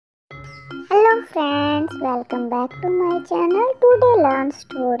Hello friends, welcome back to my channel. Today learn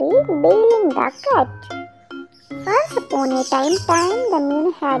story Bailing the Cat. Once upon a time, the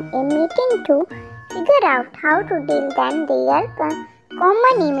moon had a meeting to figure out how to deal with their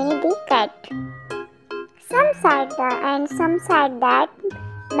common enemy, the cat. Some said that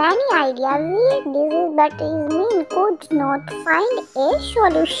many ideas weird disease, but his mean could not find a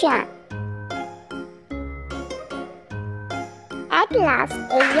solution. At last,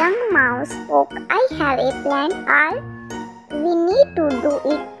 a young mouse spoke. I have a plan. All we need to do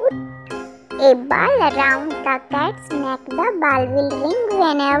is put a ball around the cat's neck. The ball will ring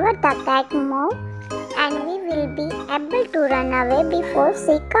whenever the cat moves, and we will be able to run away before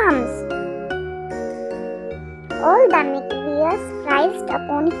she comes. All the mischievous surprised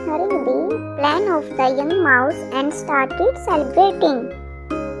upon hearing the plan of the young mouse and started celebrating.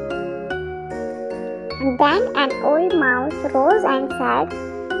 Then an old mouse rose and said,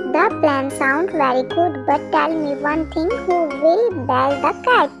 "The plan sounds very good, but tell me one thing, who will bail the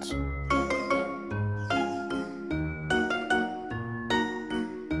cat?"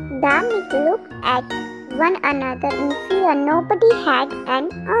 The mice looked at one another in fear. Nobody had an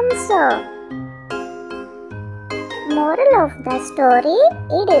answer. Moral of the story: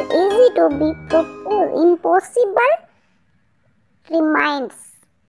 it is easy to be impossible remains.